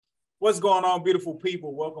What's going on, beautiful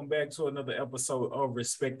people? Welcome back to another episode of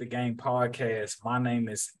Respect the Game podcast. My name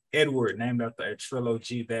is Edward, named after a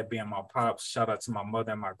trilogy, that being my pops. Shout out to my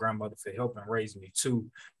mother and my grandmother for helping raise me too.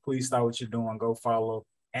 Please stop what you're doing. Go follow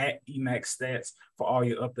at Emax Stats for all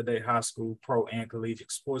your up-to-date high school, pro, and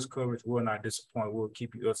collegiate sports coverage. We'll not disappoint. We'll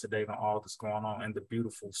keep you up to date on all that's going on in the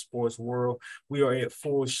beautiful sports world. We are at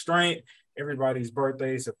full strength. Everybody's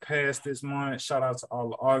birthdays have passed this month. Shout out to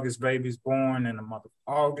all the August babies born in the month of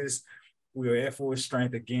August. We are at full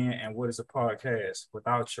strength again. And what is a podcast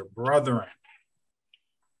without your brethren?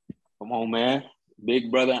 Come on, man. Big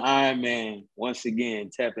brother Iron Man once again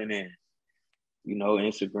tapping in. You know,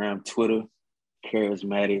 Instagram, Twitter,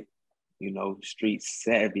 charismatic, street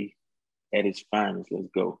savvy at its finest. Let's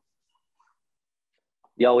go.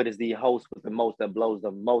 Yo, it is the host with the most that blows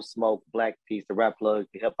the most smoke, Black Peace, the rap plug,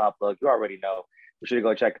 the hip hop plug. You already know. Be sure to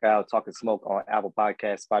go check out Talking Smoke on Apple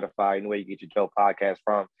Podcasts, Spotify, anywhere you get your Joe podcast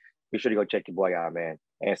from. Be sure to go check your boy out, man,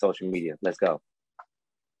 and social media. Let's go.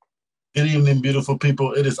 Good evening, beautiful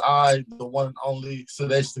people. It is I, the one and only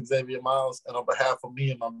Sedacious Xavier Miles, and on behalf of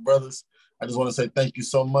me and my brothers, I just want to say thank you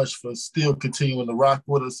so much for still continuing to rock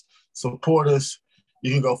with us, support us.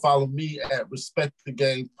 You can go follow me at Respect the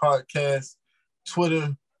Game Podcast.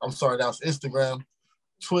 Twitter, that was Instagram,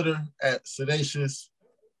 Twitter at Sedacious,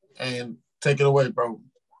 and take it away, bro.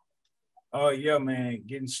 Yeah, man,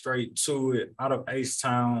 getting straight to it. Out of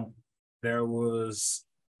H-Town, there was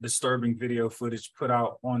disturbing video footage put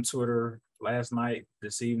out on Twitter last night,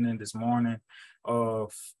 this evening, this morning,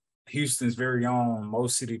 of Houston's very own Mo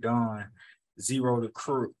City Don, Zero the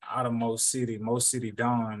Crook out of Mo City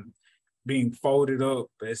Don, being folded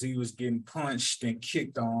up as he was getting punched and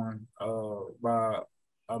kicked on by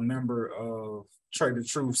a member of Trey the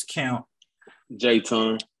Truth's camp.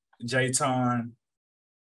 J-Ton.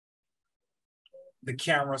 The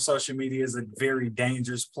camera, social media is a very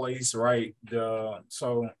dangerous place, right?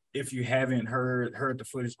 So if you haven't heard the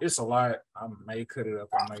footage, it's a lot. I may cut it up,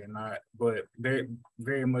 I may not, but very,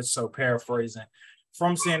 very much so paraphrasing.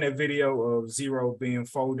 From seeing that video of Zero being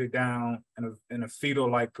folded down in a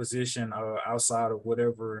fetal-like position outside of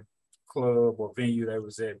whatever club or venue they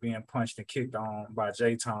was at, being punched and kicked on by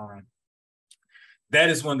J-Ton, that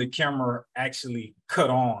is when the camera actually cut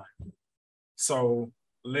on. So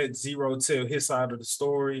let Zero tell his side of the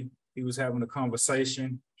story. He was having a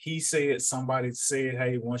conversation. He said, somebody said,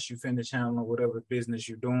 hey, once you finish handling whatever business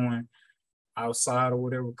you're doing outside or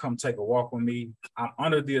whatever, come take a walk with me. I'm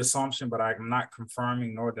under the assumption, but I'm not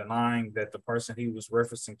confirming nor denying that the person he was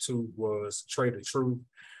referencing to was Trey the Truth.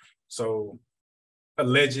 So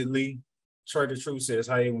allegedly, Trey the Truth says,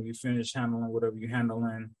 hey, when you finish handling whatever you're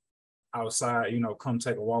handling outside, come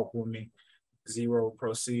take a walk with me. Zero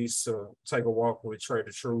proceeds to take a walk with Trey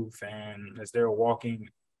the Truth, and as they're walking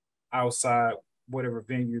outside whatever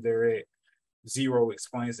venue they're at, Zero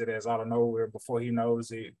explains it as out of nowhere. Before he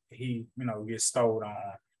knows it, he gets stole on,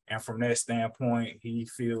 and from that standpoint, he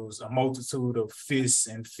feels a multitude of fists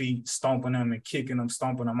and feet stomping him and kicking him,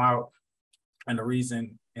 stomping him out. And the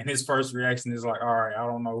reason, and his first reaction is like, all right, I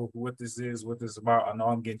don't know what this is, what this is about. I know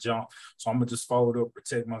I'm getting jumped, so I'm gonna just fold up,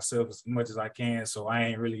 protect myself as much as I can, so I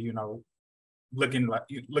ain't really, looking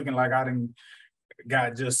like I done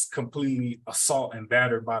got just completely assault and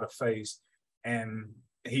battered by the face. And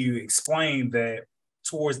he explained that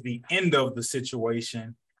towards the end of the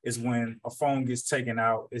situation is when a phone gets taken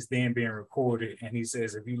out, it's then being recorded. And he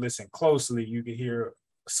says, if you listen closely, you can hear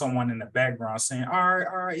someone in the background saying, all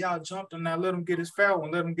right, y'all jumped him, now let him get his fair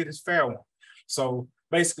one. So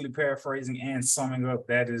basically paraphrasing and summing up,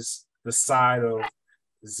 that is the side of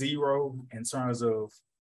Zero in terms of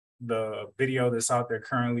the video that's out there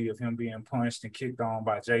currently of him being punched and kicked on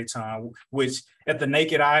by J-Ton, which at the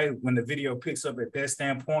naked eye, when the video picks up at that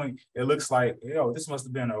standpoint, it looks like, this must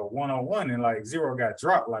have been a one-on-one and like Zero got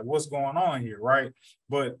dropped. Like, what's going on here, right?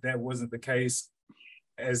 But that wasn't the case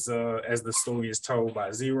as the story is told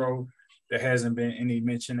by Zero. There hasn't been any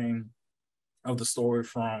mentioning of the story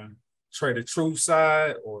from Trey the Truth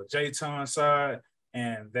side or J-Ton side,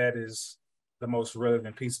 and that is the most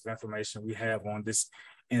relevant piece of information we have on this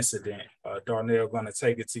incident. Darnell, going to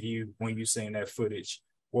take it to you. When you seen that footage,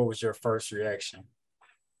 what was your first reaction?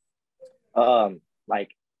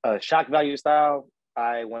 Like shock value style,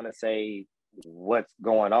 I want to say what's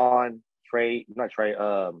going on.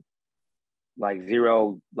 Like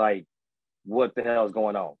Zero, like what the hell is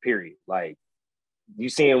going on, period. Like you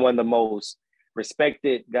seeing one of the most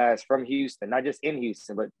respected guys from Houston, not just in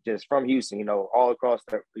Houston, but just from Houston, all across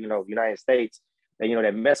the, United States that,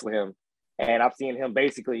 that mess with him. And I've seen him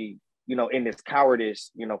basically, in this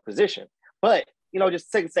cowardice, position. But,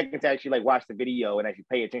 just take a second to actually like watch the video and actually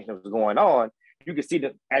pay attention to what's going on. you can see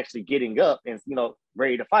them actually getting up and,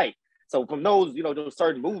 ready to fight. So from those, those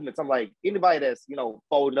certain movements, I'm like, anybody that's,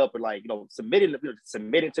 folding up or like, submitting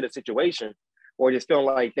to the situation or just feeling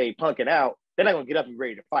like they punking out, they're not going to get up and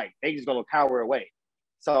ready to fight. They just going to cower away.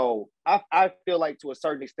 So I feel like to a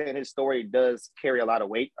certain extent, his story does carry a lot of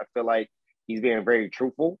weight. I feel like he's being very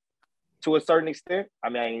truthful to a certain extent. I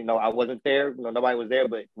mean, I wasn't there, nobody was there,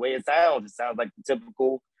 but the way it sounds like the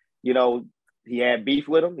typical, he had beef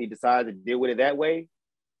with him. He decided to deal with it that way.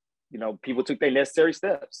 People took their necessary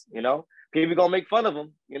steps, People gonna make fun of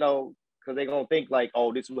him, because they're gonna think like,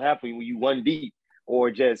 oh, this is what happened when you one deep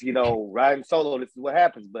or just, riding solo, this is what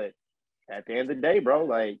happens. But at the end of the day, bro,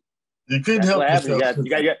 like, you couldn't help yourself.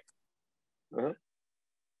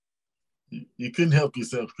 You couldn't help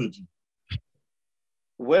yourself, could you?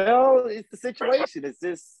 Well, it's the situation. It's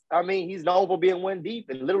just, I mean, he's known for being one deep,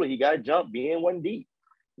 and literally he got jumped being one deep.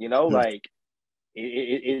 Like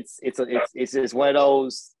it's just one of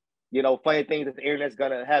those, funny things that the internet's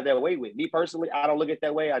gonna have their way with. Me personally, I don't look at it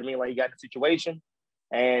that way. I mean, like, you got the situation,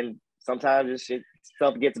 and sometimes this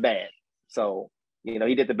stuff gets bad. So, he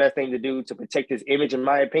did the best thing to do to protect his image, in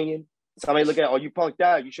my opinion. Somebody look at, oh, you punked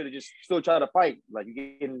out. You should have just still tried to fight. Like,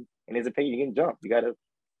 in his opinion, you're getting jumped. You gotta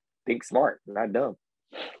think smart, not dumb.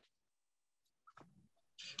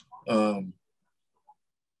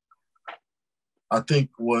 I think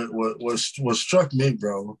what struck me,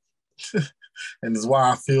 bro, and is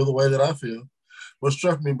why I feel the way that I feel. What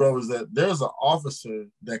struck me, bro, is that there's an officer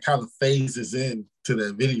that kind of phases in to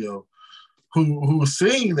that video who's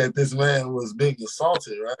seeing that this man was being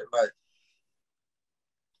assaulted, right? Like,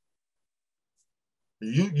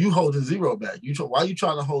 you holding zero back. Why are you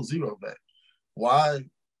trying to hold zero back? Why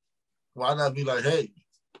not be like, hey,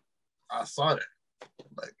 I saw that.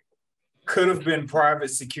 Like, could have been private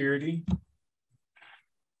security.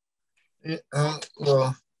 Yeah,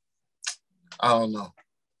 well, I don't know.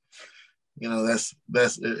 Is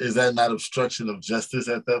that not obstruction of justice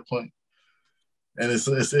at that point? And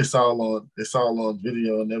it's all on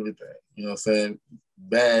video and everything. You know what I'm saying?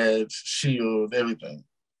 Badge, shield, everything.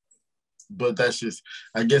 But that's just,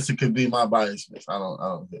 I guess it could be my biasness. I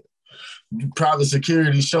don't get it. Private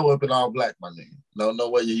security show up in all black, my nigga. No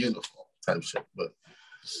wear your uniform type shit. But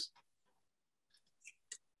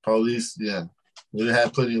police, yeah. We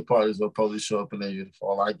had plenty of parties where police show up in their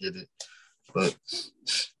uniform. I get it. But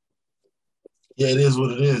yeah, it is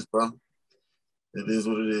what it is, bro. It is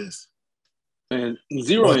what it is. And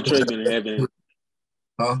Zero and Trey been having.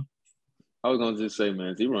 Huh? I was gonna just say,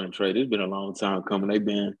 man, Zero and Trey, it's been a long time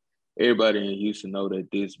coming. Everybody in Houston know that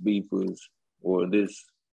this beef was, or this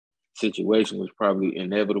situation was probably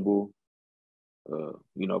inevitable,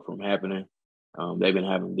 from happening. They've been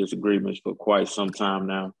having disagreements for quite some time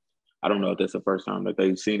now. I don't know if that's the first time that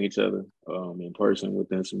they've seen each other in person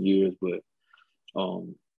within some years, but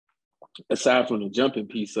aside from the jumping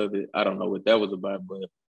piece of it, I don't know what that was about. But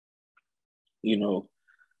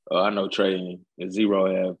I know Trey and Zero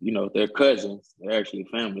have, they're cousins, they're actually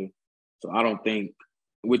family. So I don't think,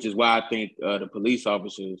 which is why I think the police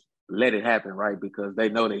officers let it happen, right? Because they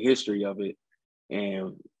know the history of it,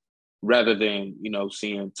 and rather than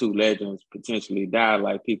seeing two legends potentially die,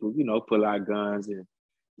 like people pull out guns and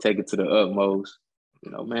take it to the utmost.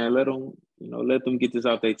 Man, let them get this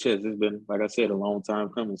out their chest. It's been, like I said, a long time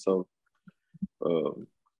coming. So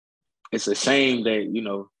it's a shame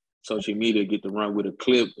that, social media get to run with a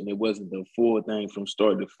clip and it wasn't the full thing from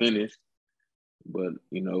start to finish. But,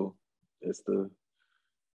 it's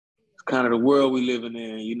kind of the world we living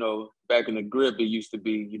in. Back in the grip, it used to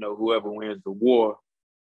be, whoever wins the war,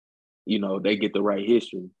 they get the right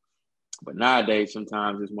history. But nowadays,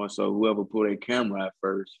 sometimes it's more so whoever put a camera out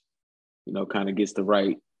first, kind of gets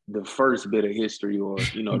the first bit of history, or,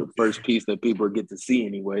 the first piece that people get to see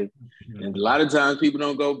anyway. And a lot of times people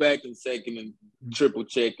don't go back and second and triple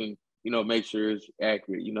check and, make sure it's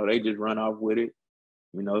accurate. They just run off with it,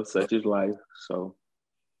 such is life. So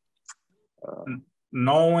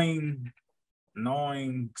knowing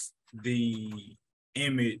the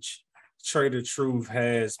image Trey the Truth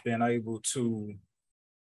has been able to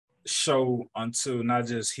show unto not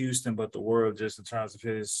just Houston, but the world, just in terms of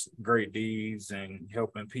his great deeds and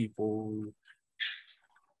helping people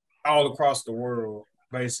all across the world,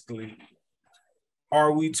 basically.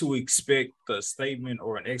 Are we to expect a statement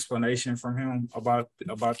or an explanation from him about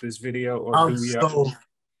this video? Or I'm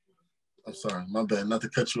sorry, my bad, not to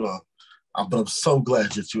cut you off. But I'm so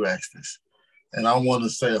glad that you asked this. And I want to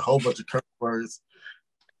say a whole bunch of curse words.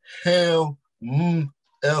 Hell,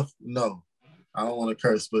 F, no. I don't want to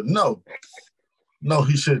curse, but no,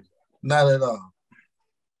 he shouldn't. Not at all.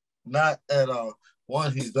 Not at all.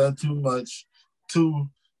 One, he's done too much. Two,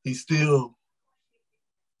 he's still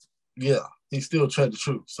yeah, he still tried the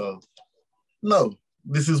truth. So no,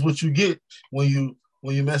 this is what you get when you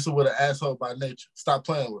messing with an asshole by nature. Stop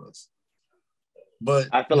playing with us. But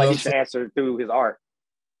I feel like he should answer through his art.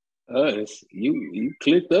 You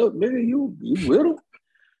clicked up, nigga. You with him?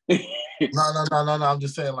 No. I'm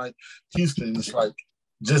just saying, like, Houston, it's like,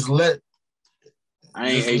 just let. I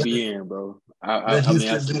ain't ABN, bro. Let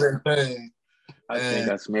Houston do their thing. I think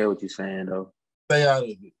I smell what you're saying, though. Stay out of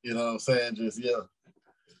it. You know what I'm saying? Just, yeah.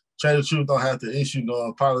 Trey the Truth don't have to issue no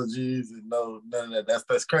apologies and no none of that.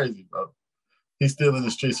 That's crazy, bro. He's still in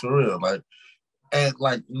the streets for real. Like, and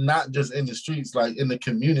like not just in the streets, like in the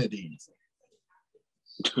communities.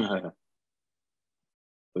 For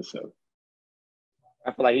sure.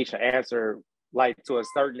 I feel like he should answer like to a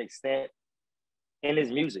certain extent in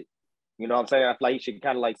his music. You know what I'm saying? I feel like he should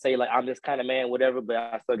kind of like say like I'm this kind of man, whatever, but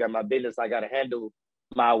I still got my business. I got to handle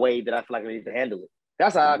my way that I feel like I need to handle it.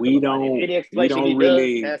 That's how I feel about it. Any explanation he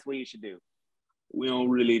does, that's what you should do. We don't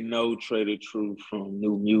really know Trey the Truth from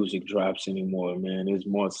new music drops anymore, man. It's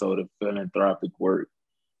more so the philanthropic work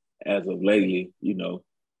as of lately, you know.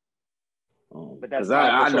 Because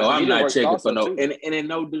I know I'm not checking for no, and in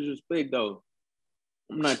no disrespect though,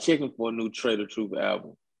 I'm not checking for a new Trey the Truth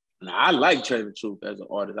album. Now I like Trey the Truth as an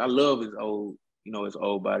artist. I love his old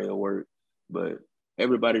body of work. But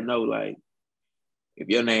everybody know, like, if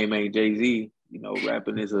your name ain't Jay-Z, you know,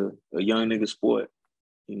 rapping is a young nigga sport.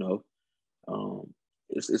 You know,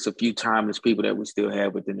 it's a few timeless people that we still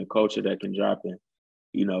have within the culture that can drop in.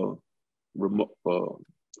 You know,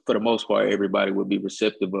 for the most part, everybody would be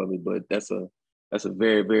receptive of it, but that's a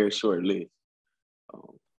very, very short list.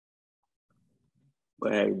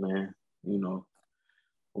 But hey, man, you know,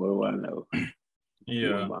 what do I know?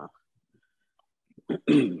 Yeah.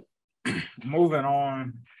 Moving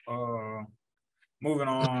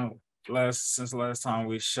on. Since last time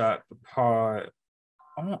we shot the pod,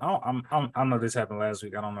 I know this happened last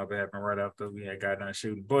week. I don't know if it happened right after we had got done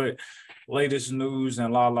shooting, but latest news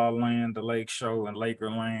in La La Land, the Lake Show in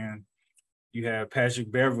Lakerland, you have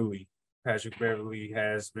Patrick Beverley. Patrick Beverley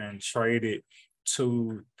has been traded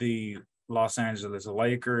to the Los Angeles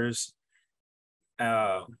Lakers.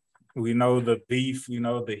 We know the beef, you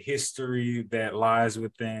know, the history that lies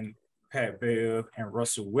within Pat Bev and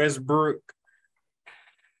Russell Westbrook.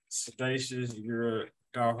 Sedacious, you're a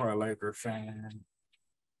diehard Laker fan.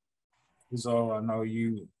 So I know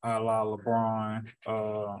you, a la LeBron,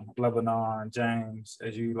 Lebanon James,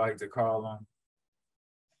 as you like to call him.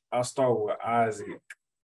 I'll start with Isaac.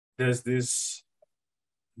 Does this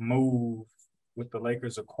move with the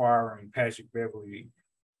Lakers acquiring Patrick Beverley,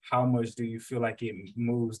 how much do you feel like it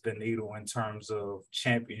moves the needle in terms of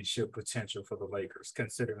championship potential for the Lakers,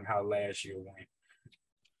 considering how last year went?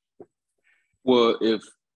 Well, it's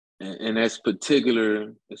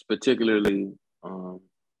particularly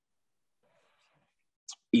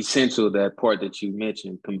essential, that part that you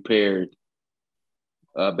mentioned, compared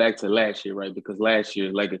back to last year, right? Because last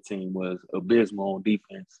year, Laker team was abysmal on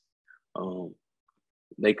defense.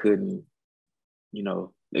 They couldn't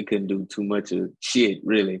do too much of shit,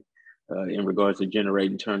 really, in regards to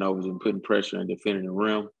generating turnovers and putting pressure and defending the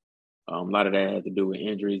rim. A lot of that had to do with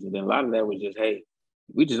injuries. And then a lot of that was just, hey,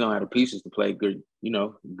 we just don't have the pieces to play good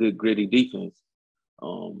gritty defense.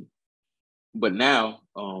 But now,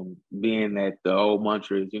 being that the old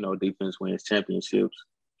mantra is, defense wins championships,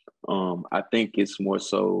 I think it's more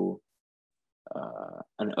so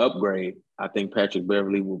an upgrade. I think Patrick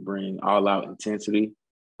Beverley will bring all-out intensity.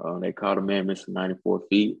 They called him man Mr. 94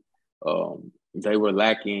 feet. They were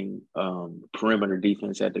lacking perimeter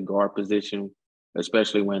defense at the guard position,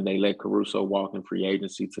 especially when they let Caruso walk in free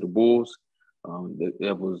agency to the Bulls.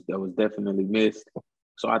 That was definitely missed.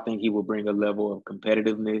 So I think he will bring a level of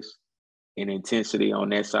competitiveness and intensity on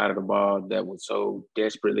that side of the ball that was so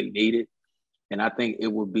desperately needed. And I think it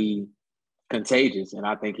will be contagious, and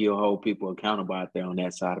I think he'll hold people accountable out there on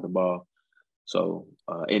that side of the ball. So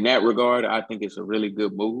in that regard, I think it's a really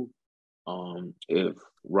good move. If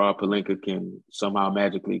Rob Pelinka can somehow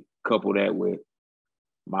magically couple that with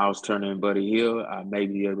Miles Turner and Buddy Hield, I may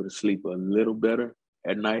be able to sleep a little better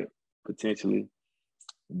at night, potentially.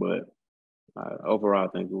 But overall,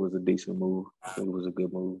 I think it was a decent move. I think it was a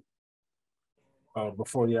good move.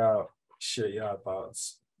 Before y'all share y'all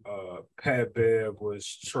thoughts, Pat Bev was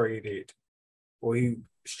traded. Well, he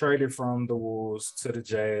was traded from the Wolves to the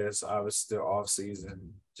Jazz. Obviously, still off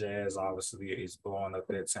season. Jazz obviously is blowing up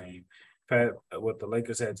that team. What the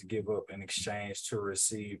Lakers had to give up in exchange to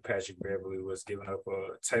receive Patrick Beverley was giving up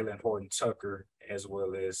Taylor Horton Tucker as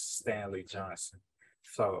well as Stanley Johnson.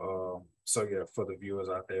 So yeah, for the viewers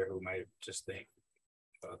out there who may just think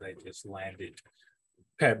they just landed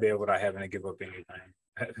Pat Bev without having to give up anything.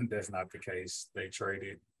 That's not the case. They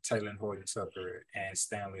traded Taylor Horton Tucker and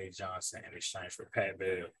Stanley Johnson in exchange for Pat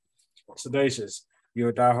Bev. Sedacious, you're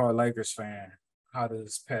a diehard Lakers fan. How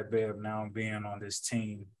does Pat Bev now being on this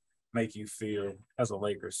team make you feel as a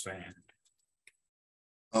Lakers fan?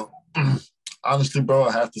 Honestly, bro,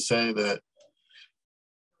 I have to say that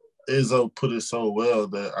Izzo put it so well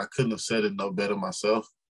that I couldn't have said it no better myself.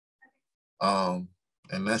 And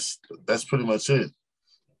that's pretty much it.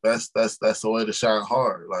 That's the way to shine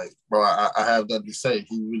hard. Like, bro, I have nothing to say.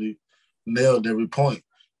 He really nailed every point,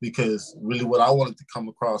 because really what I wanted to come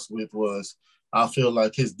across with was, I feel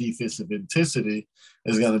like his defensive intensity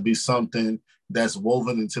is going to be something that's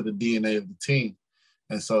woven into the DNA of the team.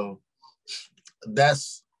 And so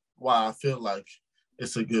that's why I feel like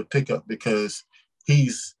it's a good pickup, because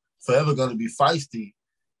he's forever going to be feisty.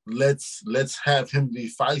 Let's have him be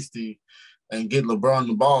feisty and get LeBron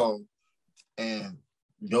the ball and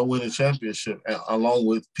go win a championship, and, along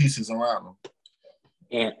with pieces around him.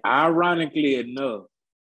 And ironically enough,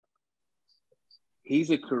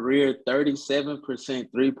 he's a career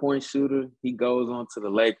 37% three-point shooter. He goes on to the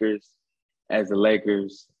Lakers as the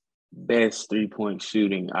Lakers' best three-point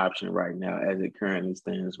shooting option right now, as it currently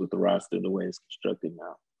stands with the roster the way it's constructed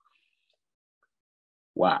now.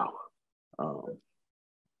 Wow.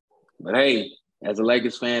 But hey, as a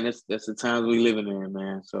Lakers fan, that's the times we living in,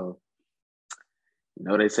 man. So, you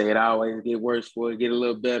know, they say it always get worse before it get a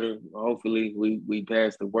little better. Hopefully we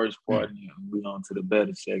pass the worst part and we on to the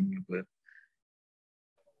better segment. But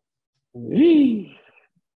who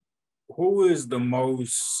is the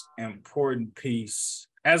most important piece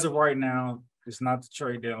as of right now? It's not the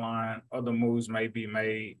trade deadline. Other moves may be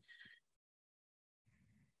made.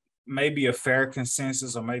 Maybe a fair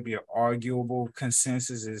consensus or maybe an arguable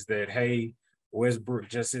consensus is that, hey, Westbrook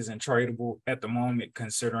just isn't tradable at the moment,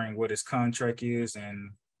 considering what his contract is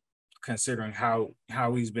and considering how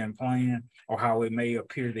he's been playing, or how it may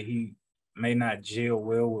appear that he may not gel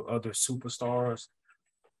well with other superstars.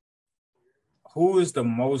 Who is the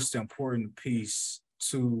most important piece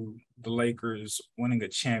to the Lakers winning a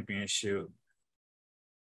championship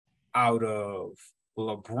out of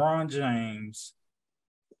LeBron James?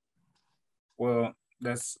 Well,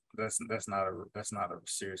 that's not a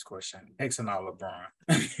serious question. X and all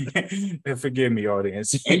LeBron. Forgive me,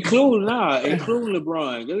 audience. Include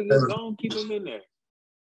LeBron. Let's go keep him in there.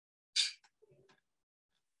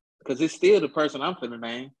 Because it's still the person I'm finna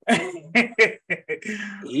name.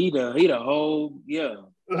 he the whole, yeah.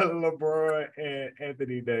 LeBron and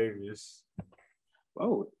Anthony Davis.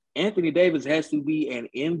 Oh, Anthony Davis has to be an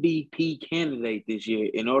MVP candidate this year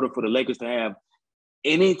in order for the Lakers to have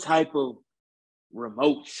any type of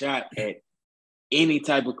remote shot at any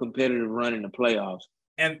type of competitive run in the playoffs.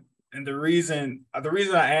 And the reason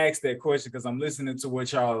I asked that question, because I'm listening to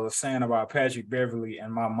what y'all are saying about Patrick Beverley,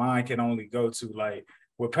 and my mind can only go to, like,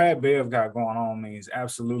 what Pat Bev got going on means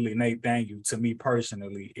absolutely Nathaniel to me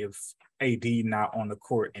personally if AD not on the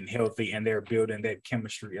court and healthy and they're building that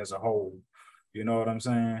chemistry as a whole. You know what I'm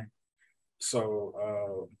saying?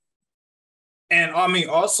 So, and I mean,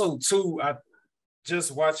 also too, I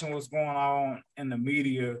just watching what's going on in the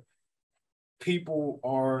media, people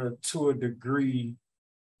are, to a degree,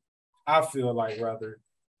 I feel like rather,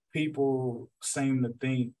 people seem to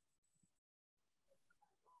think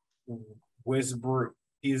Westbrook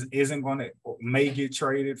isn't going to, may get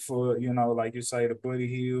traded for, you know, like you say, the Buddy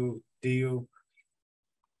Hield deal.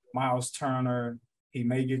 Miles Turner, he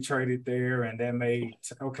may get traded there, and that may,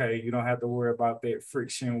 okay, you don't have to worry about that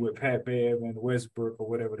friction with Pat Bev and Westbrook or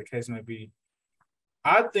whatever the case may be.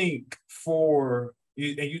 I think and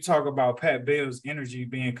you talk about Pat Bev's energy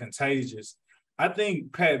being contagious. I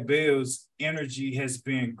think Pat Bev's energy has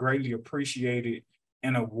been greatly appreciated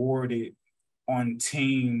and awarded on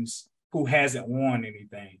teams who hasn't won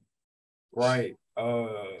anything, right?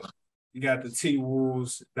 You got the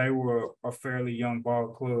T-Wolves. They were a fairly young ball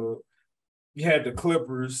club. You had the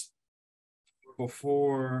Clippers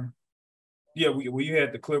before. Yeah, you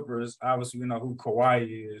had the Clippers. Obviously, you know who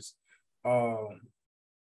Kawhi is.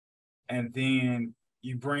 And then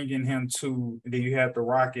you bring in him then you have the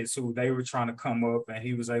Rockets, who they were trying to come up, and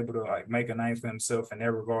he was able to like make a name for himself in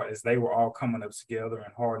that regard, as they were all coming up together,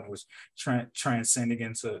 and Harden was transcending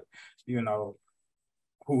into, you know,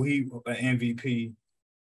 who he an MVP.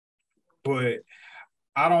 But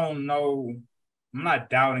I don't know. I'm not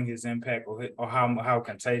doubting his impact or how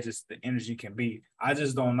contagious the energy can be. I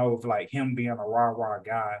just don't know if like him being a rah-rah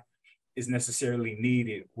guy is necessarily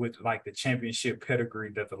needed with like the championship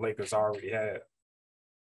pedigree that the Lakers already have.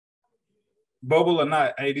 Bubble or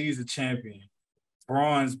not, AD is a champion.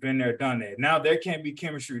 Bron's been there, done that. Now there can't be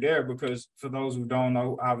chemistry there because, for those who don't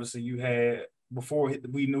know, obviously you had before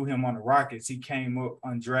we knew him on the Rockets, he came up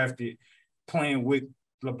undrafted, playing with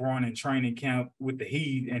LeBron in training camp with the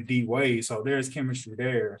Heat and D Wade. So there's chemistry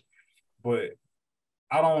there. But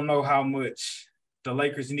I don't know how much the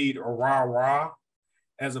Lakers need a rah-rah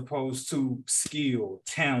as opposed to skill,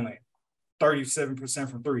 talent, 37%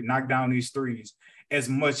 from three, knock down these threes, as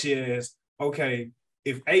much as, okay,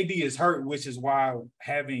 if AD is hurt, which is why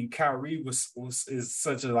having Kyrie is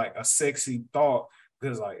such a sexy thought,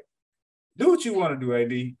 because like, do what you want to do,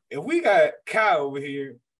 AD. If we got Kai over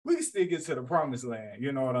here, we can still get to the promised land.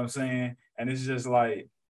 You know what I'm saying? And it's just like,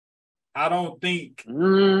 I don't think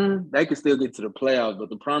they can still get to the playoffs, but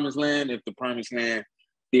the promised land, if the promised land,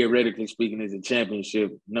 theoretically speaking, is a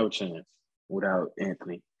championship, no chance without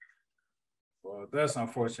Anthony. Well, that's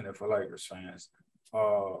unfortunate for Lakers fans.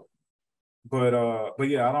 But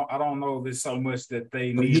yeah, I don't know if it's so much that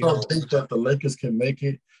they need. You don't think that the Lakers can make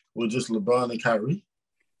it with just LeBron and Kyrie?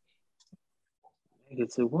 Make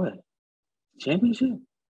it to what? Championship?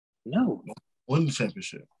 No. Win the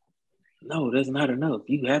championship. No, that's not enough.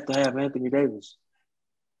 You have to have Anthony Davis.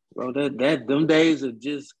 Bro, that them days of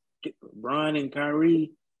just LeBron and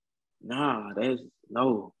Kyrie, nah,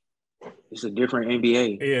 no. It's a different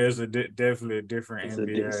NBA. Yeah, it's definitely a different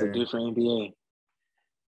NBA. It's a different NBA.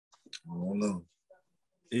 I don't know.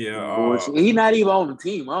 Yeah. He's not even on the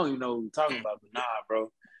team. I don't even know what you're talking about. But nah,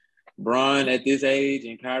 bro. Bron at this age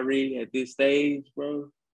and Kyrie at this stage,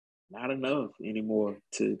 bro, not enough anymore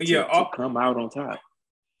to come out on top.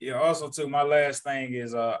 Yeah, also too, my last thing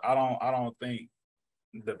is I don't think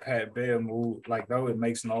the Pat Bev move, like though it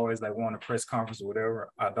makes noise, like on a press conference or whatever,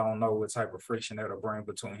 I don't know what type of friction that'll bring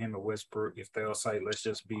between him and Westbrook if they'll say, let's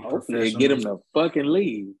just be professional. They get him to fucking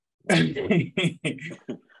leave.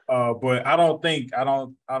 But I don't think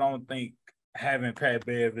having Pat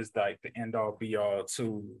Bev is like the end all be all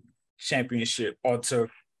to championship or to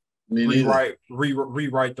rewrite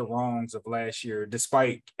the wrongs of last year,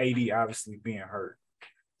 despite AD obviously being hurt.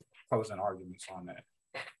 Posing arguments on that.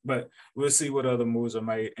 But we'll see what other moves are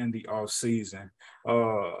made in the offseason.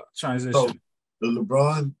 Transition. So if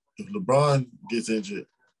LeBron gets injured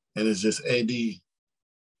and it's just AD,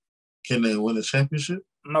 can they win a championship?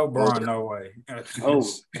 No, Bron, no way.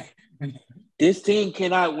 This team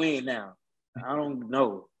cannot win now. I don't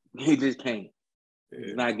know. He just can't.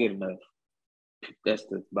 It's not good enough. That's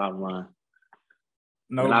the bottom line.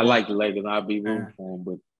 No, and I like the Lakers. I'll be rooting for them,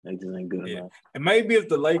 but they just ain't good enough. And maybe if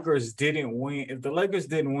the Lakers didn't win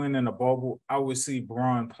in the bubble, I would see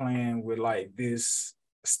Bron playing with like this.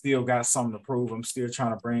 Still got something to prove. I'm still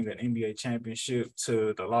trying to bring an NBA championship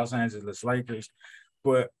to the Los Angeles Lakers,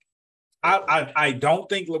 but I don't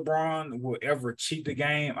think LeBron will ever cheat the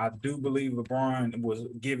game. I do believe LeBron will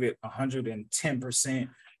give it 110%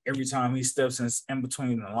 every time he steps in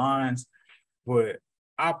between the lines. But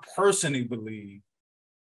I personally believe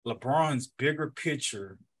LeBron's bigger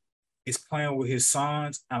picture is playing with his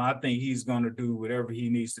sons, and I think he's going to do whatever he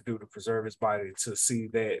needs to do to preserve his body to see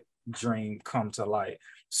that dream come to light.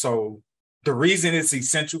 So the reason it's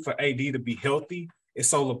essential for AD to be healthy is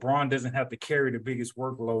so LeBron doesn't have to carry the biggest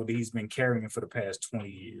workload that he's been carrying for the past 20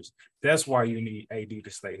 years. That's why you need AD to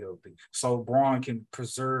stay healthy. So LeBron can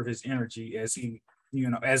preserve his energy as he,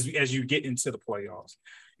 as you get into the playoffs.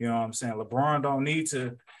 You know what I'm saying? LeBron don't need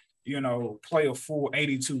to, play a full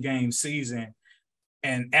 82 game season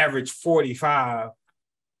and average 45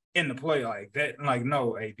 in the play like that. Like,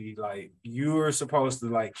 no, AD, like you're supposed to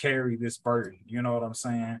like carry this burden. You know what I'm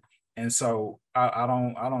saying? And so I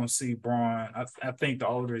don't see Bron. I think the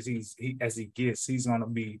older as he gets, he's gonna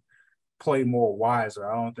play more wiser.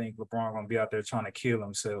 I don't think LeBron gonna be out there trying to kill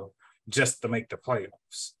himself just to make the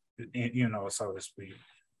playoffs, so to speak.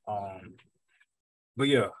 But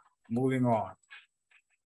yeah, moving on.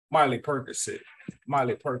 Miley Percocet.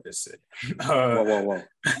 Whoa.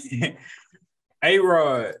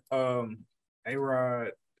 A-Rod.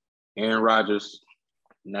 Aaron Rodgers,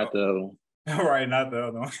 not the other one. All right, not the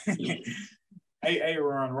other one.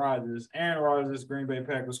 Aaron Rodgers. Aaron Rodgers, Green Bay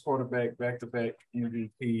Packers quarterback, back-to-back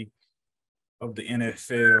MVP of the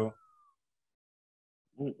NFL.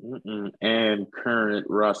 And current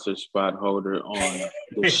roster spot holder on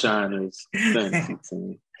the Shiners fantasy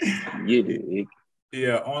team. You dig?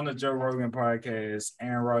 Yeah, on the Joe Rogan podcast,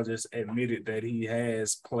 Aaron Rodgers admitted that he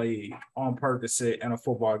has played on Percocet in a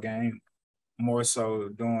football game, more so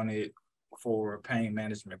doing it for pain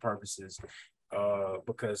management purposes,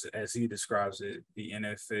 because as he describes it, the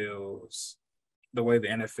way the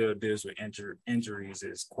NFL deals with injuries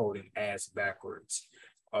is quoting ass backwards.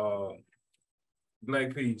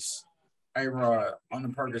 Black Peace, A-Rod on the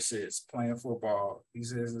Percocets playing football. He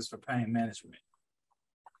says it's for pain management.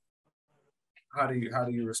 How do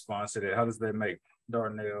you respond to that? How does that make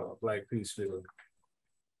Darnell a Black Peace feel?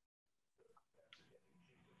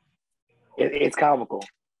 It's comical.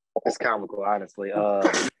 It's comical, honestly,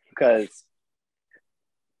 because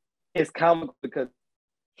it's comical because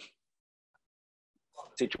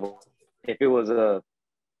situation. If it was a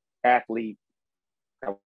athlete,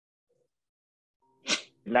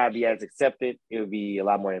 not be as accepted, it would be a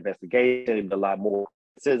lot more investigation, it'd be a lot more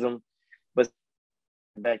criticism. But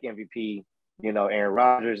back MVP, Aaron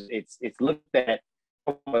Rodgers, it's looked at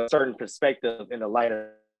from a certain perspective in the light of.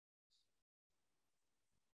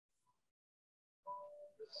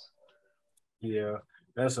 Yeah,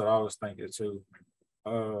 that's what I was thinking too.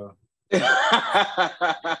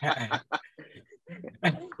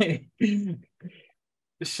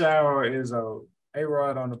 Shower is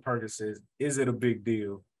A-Rod on the Perkins says, is it a big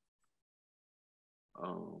deal?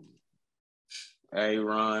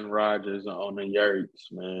 Aaron Rodgers on the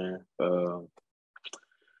Yerks, man.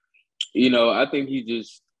 I think he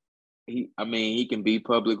can be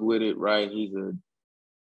public with it, right? He's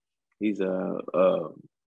a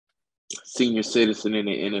senior citizen in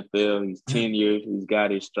the NFL. He's tenured. He's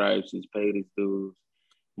got his stripes. He's paid his dues.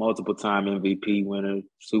 Multiple-time MVP winner,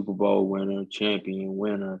 Super Bowl winner, champion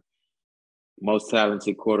winner, most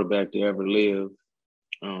talented quarterback to ever live.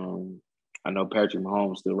 I know Patrick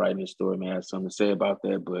Mahomes still writing his story, may have something to say about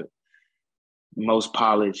that, but most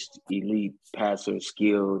polished, elite passer,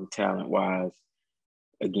 skilled, talent-wise,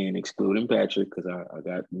 again, excluding Patrick, because I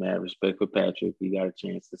got mad respect for Patrick. He got a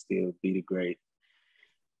chance to still be the great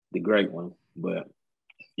one. But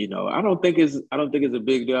I don't think it's a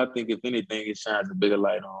big deal. I think if anything, it shines a bigger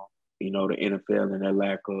light on, the NFL and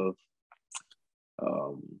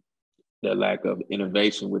their lack of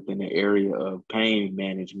innovation within the area of pain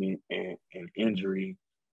management and injury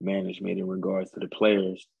management in regards to the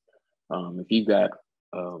players. If you got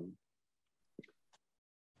 $150,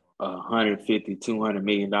 $200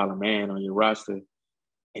 million man on your roster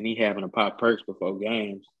and he having to pop perks before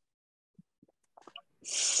games,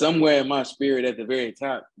 somewhere in my spirit at the very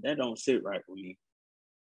top, that don't sit right with me.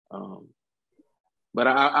 But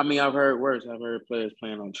I've heard worse. I've heard players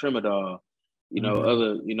playing on Tramadol,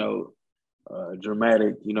 other,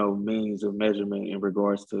 dramatic, means of measurement in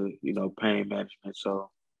regards to, pain management. So,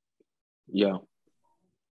 yeah.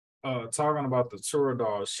 Talking about the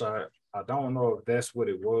Tramadol shot, I don't know if that's what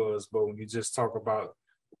it was, but when you just talk about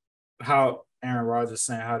how Aaron Rodgers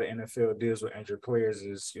saying how the NFL deals with injured players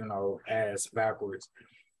is, ass backwards.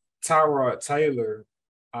 Tyrod Taylor,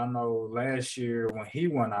 I know last year when he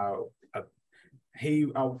went out, he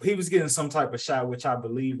was getting some type of shot, which I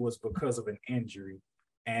believe was because of an injury,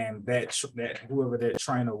 and that whoever that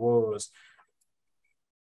trainer was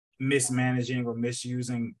mismanaging or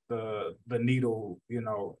misusing the needle, in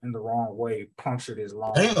the wrong way, punctured his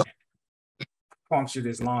lung. And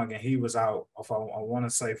he was out, if I want to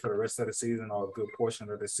say, for the rest of the season or a good portion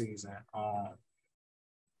of the season.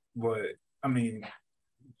 But I mean,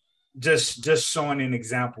 just showing an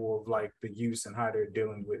example of like the use and how they're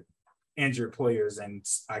dealing with injured players, and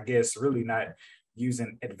I guess really not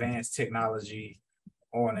using advanced technology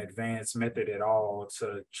or an advanced method at all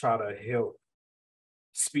to try to help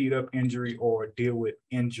speed up injury or deal with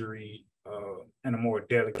injury in a more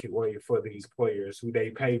delicate way for these players who they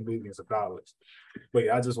pay millions of dollars. But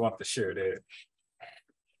yeah, I just want to share that.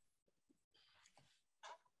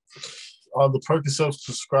 Are the Percocets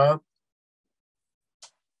subscribed?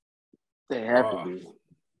 They have to be.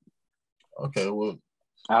 Okay, well,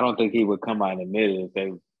 I don't think he would come out and admit it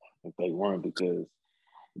if they weren't, because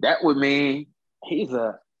that would mean he's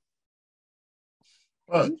a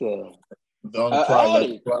addict,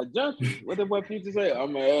 a junkie. What the boy Future say?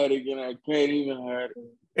 I'm an addict and I can't even hurt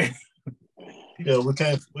it. Yeah, we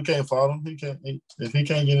can't follow him. If he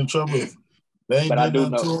can't get in trouble, they ain't. But I do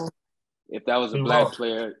know if that was a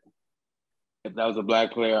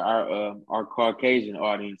black player, our Caucasian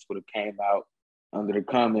audience would have came out under the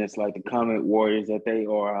comments like the comment warriors that they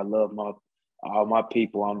are. I love all my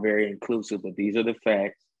people. I'm very inclusive, but these are the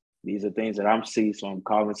facts. These are things that I'm seeing, so I'm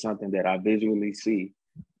calling something that I visually see,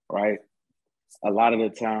 right? A lot of the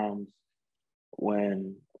times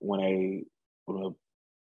when a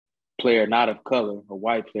player not of color, a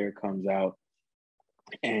white player comes out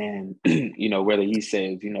and, whether he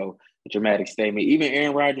says, a dramatic statement, even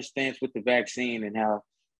Aaron Rodgers stands with the vaccine and how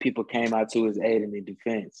people came out to his aid and in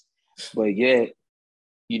defense. But yet,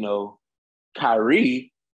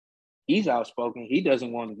 Kyrie, he's outspoken. He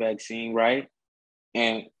doesn't want the vaccine, right?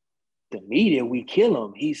 And the media, we kill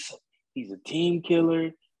him. He's a team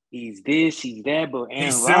killer. He's this, he's that, but Aaron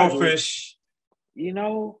he's Rodgers, selfish.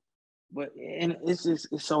 But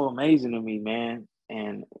it's so amazing to me, man.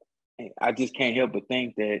 And I just can't help but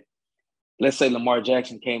think that, let's say Lamar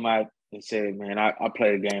Jackson came out and said, man, I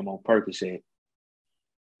played a game on Percocet.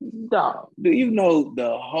 Dog, do you know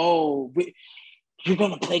the whole, you're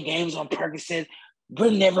going to play games on Percocet?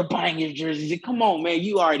 We're never buying your jerseys. Come on, man.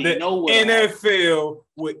 You already know what NFL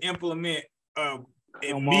would implement an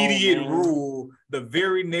immediate rule the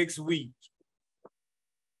very next week.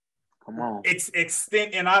 Come on. It's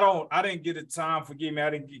extent, and I didn't get the time, forgive me, I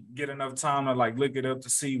didn't get enough time to like look it up to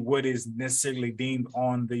see what is necessarily deemed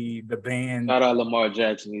on the ban. Shout out Lamar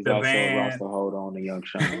Jackson. He's also ban. a roster hold on the young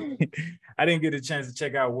Sean. I didn't get a chance to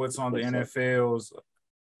check out what's on the NFL's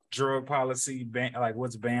drug policy, like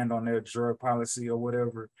what's banned on their drug policy or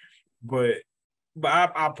whatever. But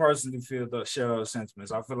I personally feel the share of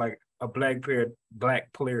sentiments. I feel like a black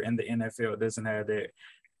player in the NFL doesn't have that.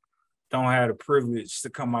 Don't have the privilege to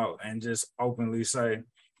come out and just openly say,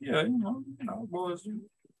 yeah, you know, boys, you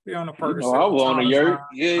be on the purpose. I want a yurt.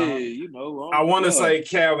 I want to say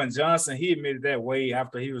Calvin Johnson, he admitted that way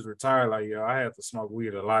after he was retired. Like, yo, I had to smoke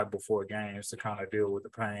weed a lot before games to kind of deal with the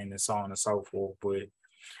pain and so on and so forth. But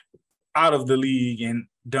out of the league and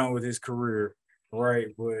done with his career, right?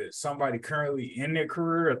 But somebody currently in their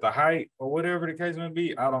career at the height or whatever the case may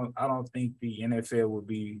be, I don't think the NFL would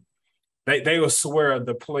be. They will swear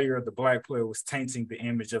the black player was tainting the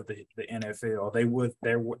image of the NFL.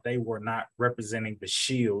 They were not representing the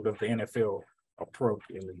shield of the NFL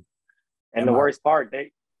appropriately. And the worst part,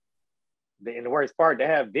 they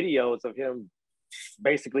have videos of him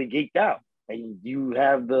basically geeked out. And you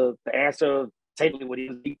have the answer of taking what he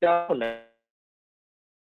was geeked out on.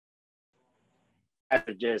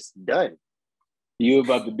 After just done. You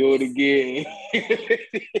about to do it again.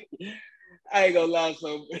 I ain't gonna lie,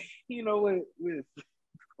 so you know what? We're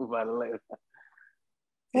about to later.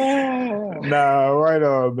 Nah, right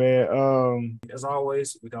on, man. As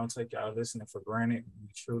always, we don't take y'all listening for granted. We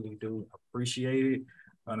truly do appreciate it.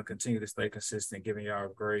 I'm gonna continue to stay consistent, giving y'all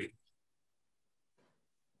great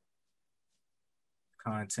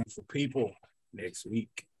content for people next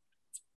week.